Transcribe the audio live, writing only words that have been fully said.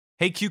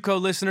Hey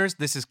QCODE listeners,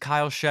 this is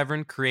Kyle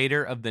Chevron,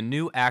 creator of the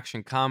new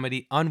action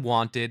comedy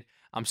Unwanted.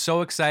 I'm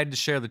so excited to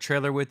share the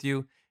trailer with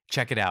you.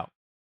 Check it out.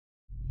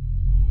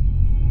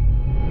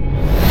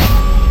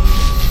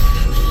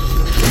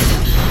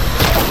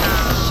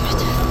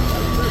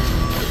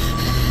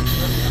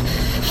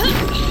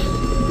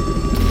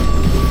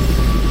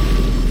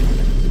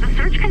 The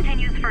search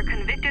continues for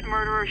convicted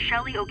murderer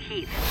Shelly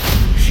O'Keith.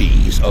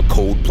 She's a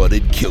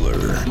cold-blooded killer.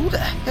 Who the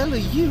hell are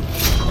you?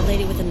 The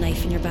lady with a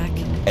knife in your back.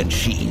 And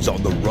she's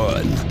on the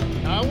run.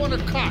 I want a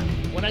car.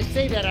 When I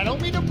say that, I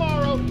don't mean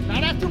tomorrow,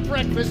 not after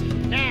breakfast,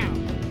 now.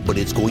 But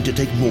it's going to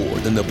take more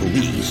than the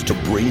police to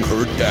bring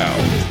her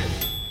down.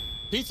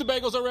 Pizza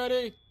bagels are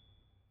ready.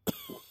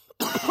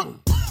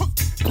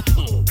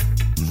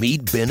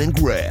 Meet Ben and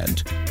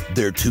Grant.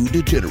 They're two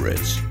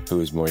degenerates. Who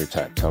is more your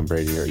type, Tom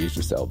Brady or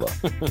Idris Elba?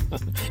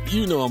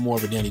 You know I'm more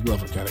of a Danny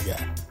Glover kind of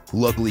guy.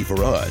 Luckily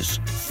for us,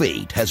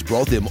 fate has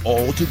brought them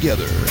all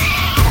together.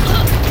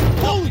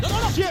 Holy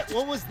shit!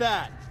 What was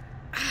that?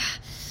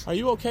 Are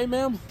you okay,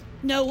 ma'am?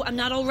 No, I'm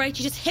not all right.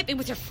 You just hit me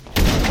with your...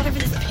 whatever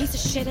this piece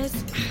of shit is.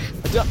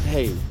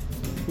 Hey,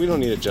 we don't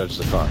need to judge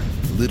the car.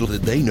 Little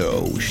did they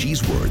know,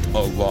 she's worth a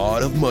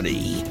lot of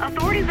money.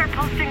 Authorities are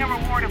posting a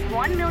reward of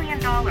 $1 million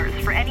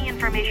for any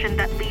information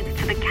that leads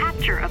to the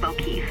capture of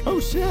O'Keith. Oh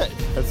shit,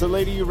 that's the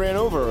lady you ran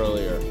over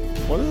earlier.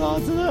 What are the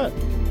odds of that?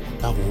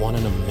 Of 1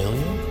 in a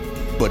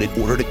million? But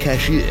in order to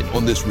cash in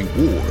on this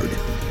reward,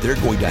 they're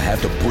going to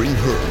have to bring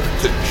her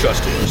to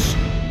justice.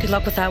 Good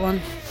luck with that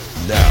one.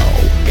 Now,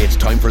 it's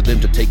time for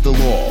them to take the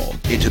law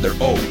into their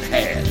own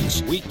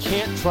hands. We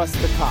can't trust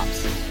the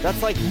cops.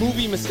 That's like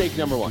movie mistake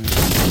number 1.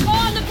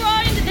 On the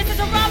grind! This is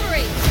a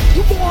robbery!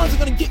 You boys are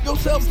gonna get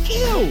yourselves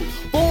killed!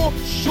 For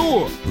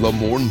sure!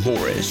 Lamorne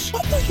Morris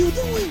What are you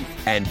doing?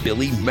 and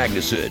Billy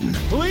Magnussen.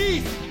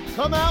 Please,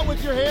 come out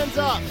with your hands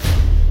up.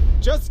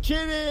 Just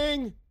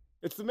kidding.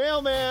 It's the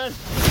mailman.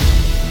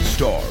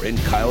 Star in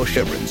Kyle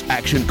Chevron's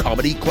action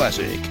comedy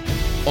classic,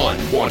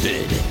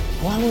 Unwanted.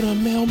 Why would a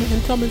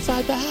mailman come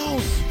inside the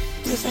house?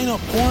 This ain't a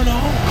porno.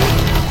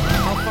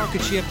 How far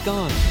could she have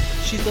gone?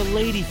 She's a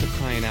lady, for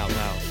crying out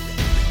loud.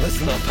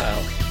 Listen up,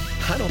 pal.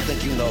 I don't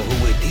think you know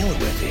who we're dealing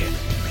with here.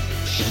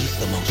 She's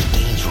the most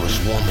dangerous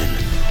woman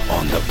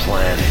on the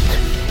planet.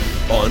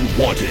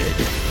 Unwanted.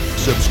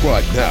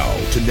 Subscribe now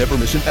to never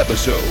miss an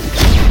episode.